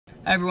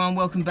Hey everyone,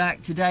 welcome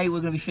back. Today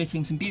we're going to be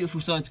fitting some beautiful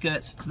side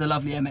skirts to the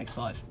lovely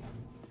MX5.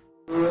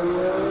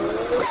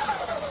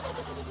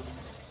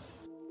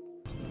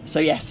 So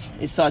yes,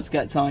 it's side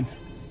skirt time.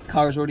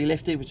 Car is already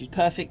lifted, which is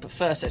perfect, but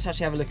first let's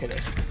actually have a look at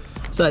this.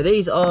 So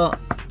these are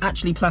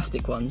actually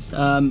plastic ones.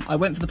 I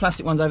went for the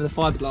plastic ones over the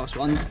fiberglass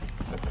ones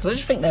because I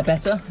just think they're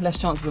better, less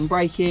chance of them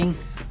breaking.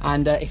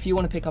 And if you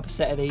want to pick up a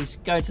set of these,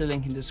 go to the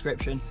link in the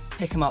description,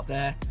 pick them up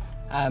there.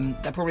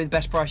 They're probably the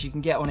best price you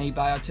can get on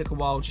eBay. I took a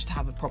while just to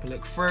have a proper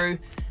look through,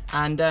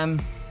 and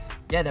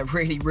yeah, they're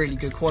really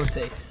good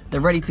quality. They're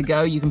ready to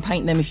go. You can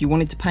paint them if you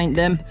wanted to paint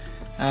them.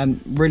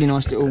 Really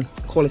nice little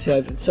quality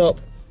over the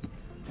top.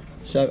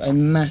 So a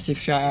massive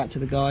shout out to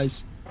the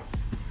guys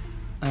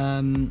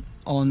on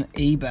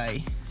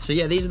eBay. So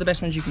yeah, these are the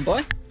best ones you can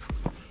buy.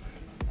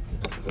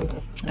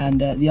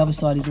 And the other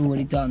side is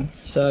already done.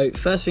 So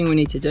first thing we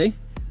need to do,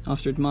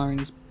 after admiring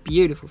this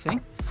beautiful thing,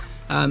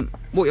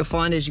 what you'll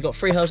find is you've got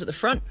 3 holes at the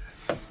front.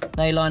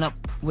 They line up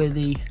with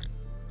the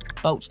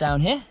bolts down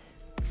here.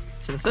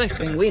 So the first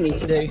thing we need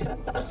to do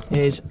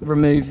is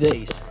remove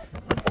these.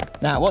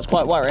 Now what's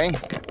quite worrying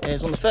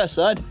is on the first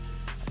side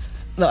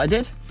that I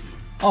did,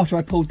 after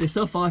I pulled this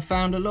off, I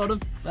found a lot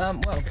of,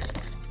 well,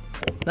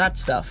 that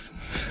stuff.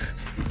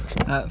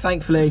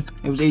 Thankfully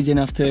it was easy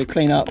enough to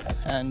clean up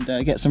and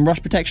get some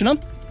rust protection on.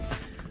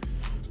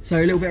 So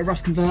a little bit of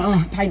rust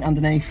converter, paint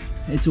underneath,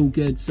 it's all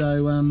good.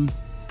 So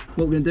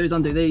what we're going to do is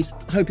undo these,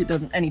 hope it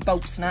doesn't any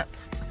bolts snap,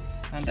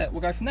 and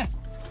we'll go from there.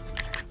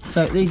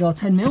 So these are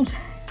 10 mils,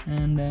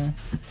 and the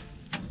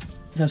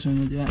first thing I'm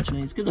going to do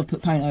actually is, because I've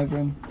put paint over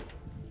them,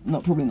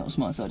 probably not the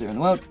smartest idea in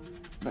the world,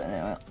 but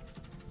anyway,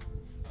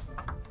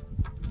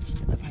 just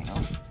get the paint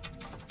off.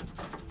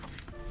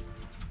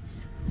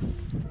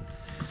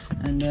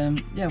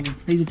 And yeah, well,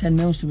 these are 10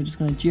 mils, so we're just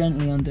going to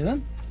gently undo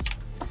them.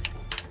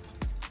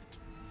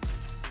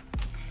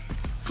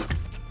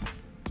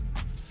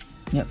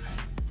 Yep.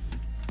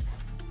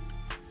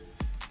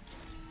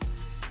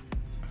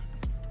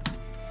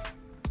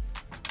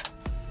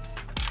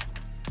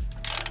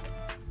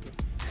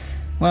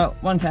 Well,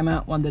 one came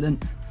out, one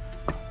didn't.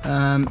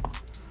 Am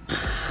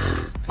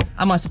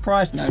I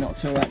surprised? No,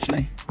 not at all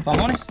actually, if I'm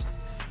honest.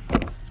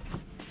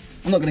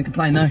 I'm not going to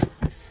complain though,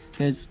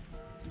 because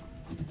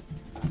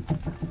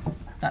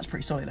that's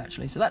pretty solid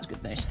actually, so that's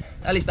good news.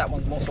 At least that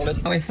one's more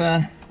solid. Now if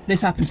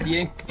this happens to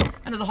you,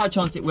 and there's a high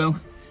chance it will,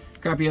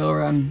 grab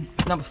your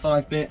number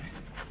 5 bit,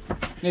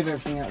 move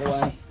everything out of the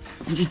way,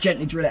 and just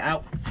gently drill it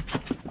out.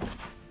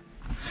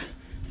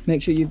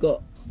 Make sure you've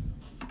got...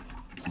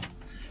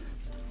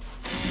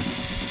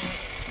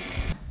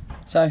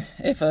 So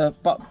if a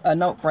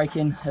nut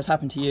break-in has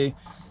happened to you,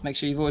 make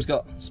sure you've always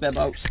got spare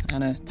bolts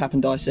and a tap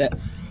and die set,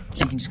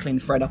 so you can just clean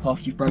the thread up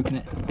after you've broken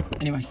it.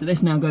 Anyway, so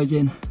this now goes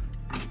in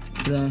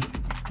there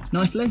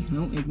nicely.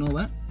 No, ignore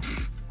that.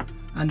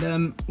 And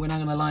we're now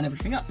going to line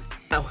everything up.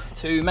 Now,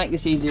 to make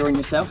this easier on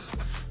yourself,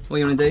 what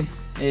you want to do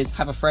is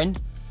have a friend.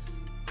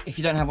 If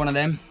you don't have one of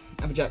them,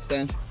 have a jack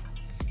stand,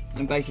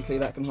 and basically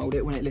that can hold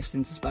it when it lifts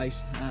into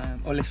space,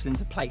 or lifts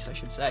into place I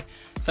should say.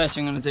 First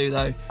thing I'm going to do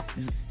though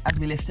is, as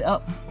we lift it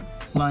up,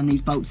 line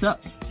these bolts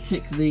up,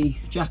 kick the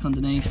jack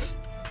underneath.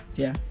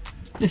 So yeah,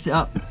 lift it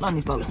up, line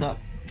these bolts up,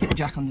 kick the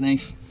jack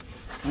underneath,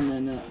 and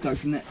then go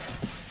from there.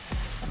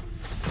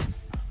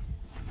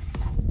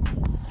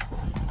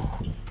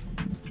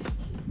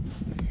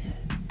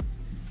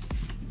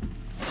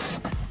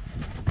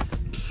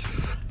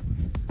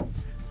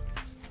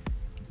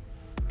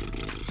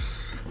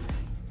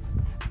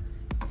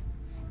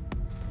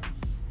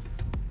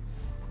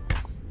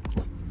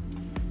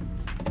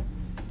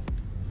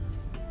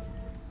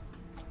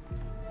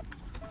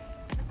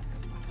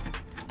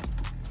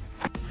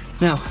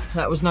 Now,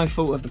 that was no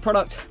fault of the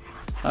product,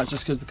 that's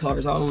just because the car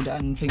is old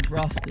and things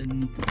rust,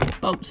 and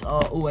bolts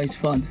are always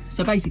fun.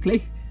 So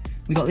basically,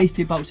 we got these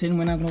 2 bolts in,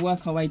 we're now going to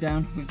work our way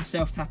down with the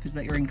self-tappers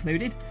that are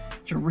included,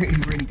 which are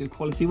really good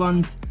quality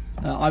ones.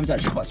 I was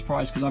actually quite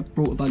surprised because I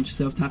brought a bunch of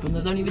self-tappers and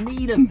I don't even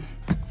need them.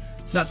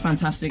 So that's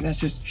fantastic, that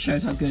just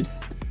shows how good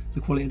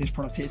the quality of this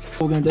product is.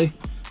 What we're going to do,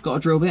 got a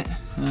drill bit,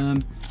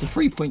 it's a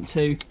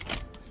 3.2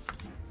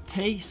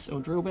 piece, or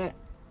drill bit.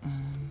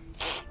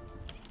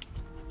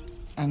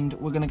 And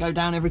we're going to go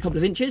down every couple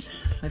of inches,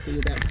 hopefully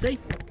you'll be able to see,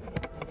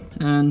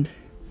 and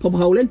pop a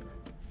hole in.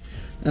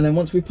 And then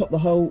once we pop the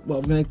hole, well,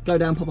 we're going to go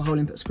down, pop a hole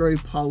in, put a screw,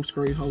 hole,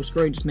 screw, hole,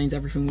 screw. It just means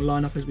everything will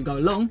line up as we go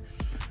along.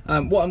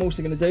 What I'm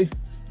also going to do,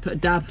 put a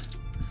dab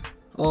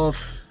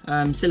of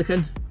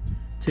silicone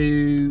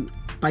to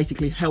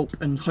basically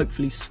help and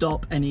hopefully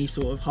stop any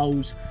sort of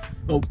holes,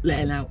 or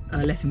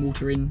letting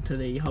water into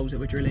the holes that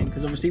we're drilling,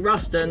 because obviously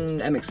rust and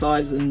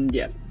MX5s, and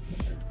yeah,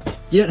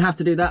 you don't have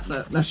to do that,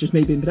 but that's just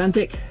me being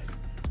pedantic.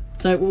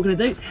 So what we're going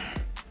to do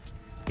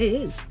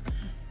is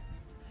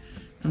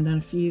come down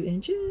a few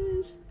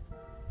inches,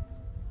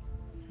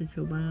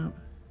 until about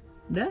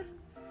there,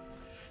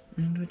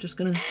 and we're just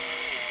going to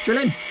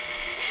drill in.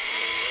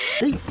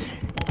 See?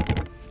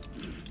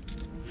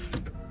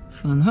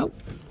 Find the hole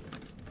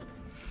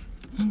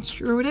and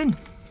screw it in.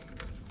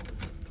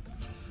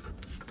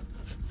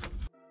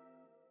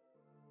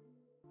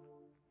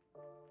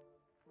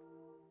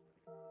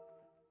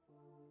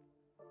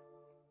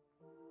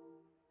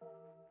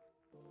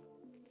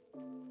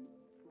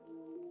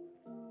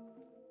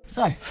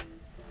 So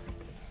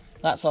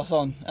that's us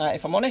on.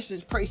 If I'm honest,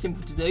 it's pretty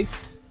simple to do.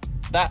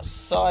 That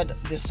side,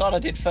 the side I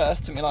did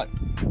first, took me like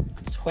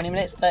 20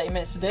 minutes, 30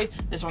 minutes to do.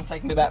 This one's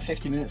taking me about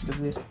 50 minutes because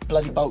of this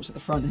bloody bolts at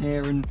the front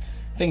here, and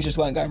things just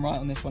weren't going right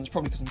on this one. It's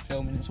probably because I'm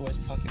filming, it's always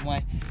the fucking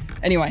way.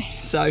 Anyway,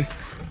 so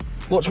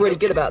what's really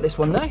good about this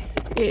one though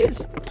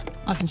is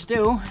I can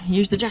still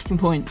use the jacking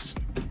points.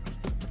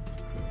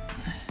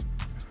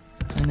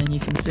 And then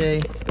you can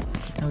see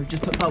how we've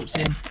just put bolts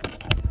in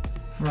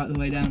right the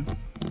way down.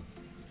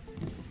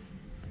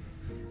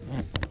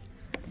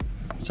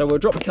 So we'll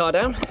drop the car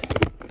down,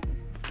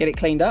 get it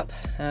cleaned up,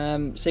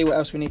 see what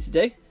else we need to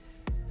do,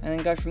 and then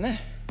go from there.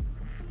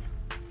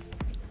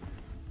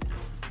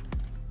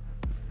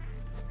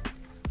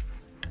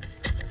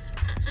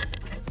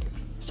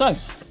 So,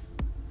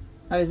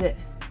 how is it?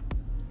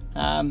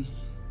 On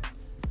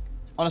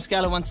a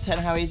scale of 1 to 10,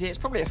 how easy? It's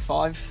probably a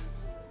 5.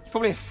 It's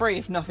probably a 3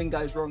 if nothing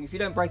goes wrong. If you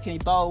don't break any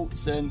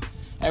bolts and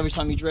every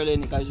time you drill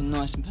in it goes in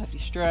nice and perfectly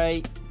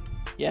straight,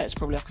 yeah, it's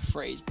probably like a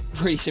 3. It's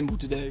pretty simple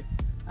to do.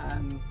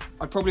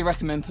 I'd probably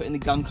recommend putting the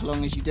gunk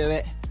along as you do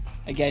it.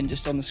 Again,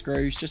 just on the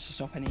screws, just to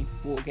stop any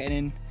water getting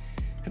in,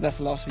 because that's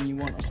the last thing you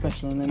want,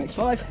 especially on an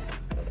MX5.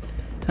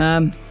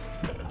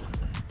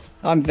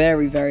 I'm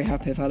very, very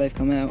happy with how they've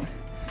come out.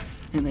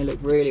 And they look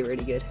really,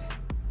 really good.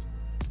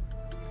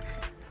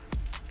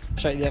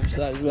 Show you the other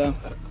side as well.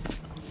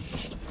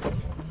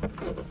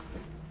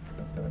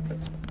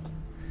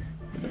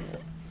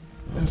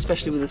 And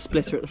especially with the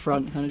splitter at the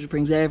front, it kind of just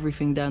brings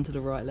everything down to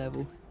the right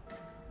level.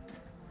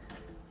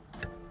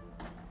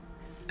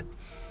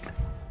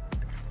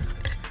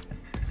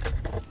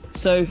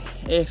 So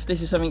if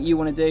this is something you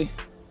want to do,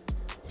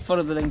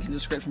 follow the link in the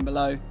description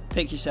below,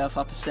 pick yourself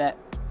up a set.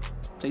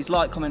 Please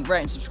like, comment,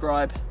 rate and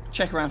subscribe.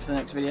 Check around for the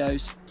next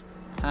videos.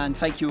 And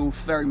thank you all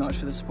very much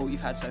for the support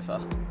you've had so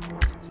far.